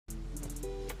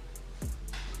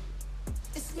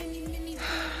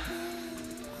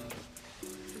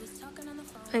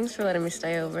Thanks for letting me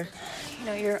stay over. You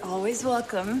know, you're always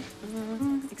welcome.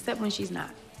 Except when she's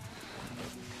not.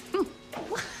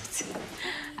 What?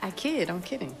 I kid, I'm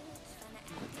kidding.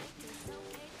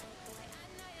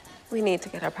 We need to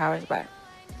get our powers back.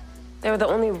 They were the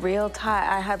only real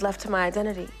tie I had left to my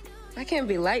identity. I can't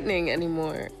be lightning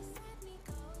anymore.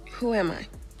 Who am I?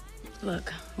 Look,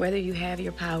 whether you have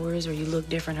your powers or you look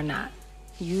different or not,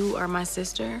 you are my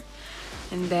sister,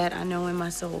 and that I know in my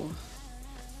soul.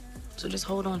 So just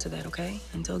hold on to that, okay?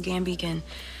 Until Gamby can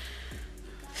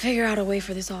figure out a way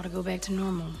for this all to go back to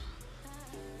normal.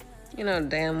 You know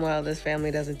damn well this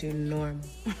family doesn't do normal.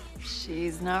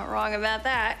 She's not wrong about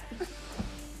that.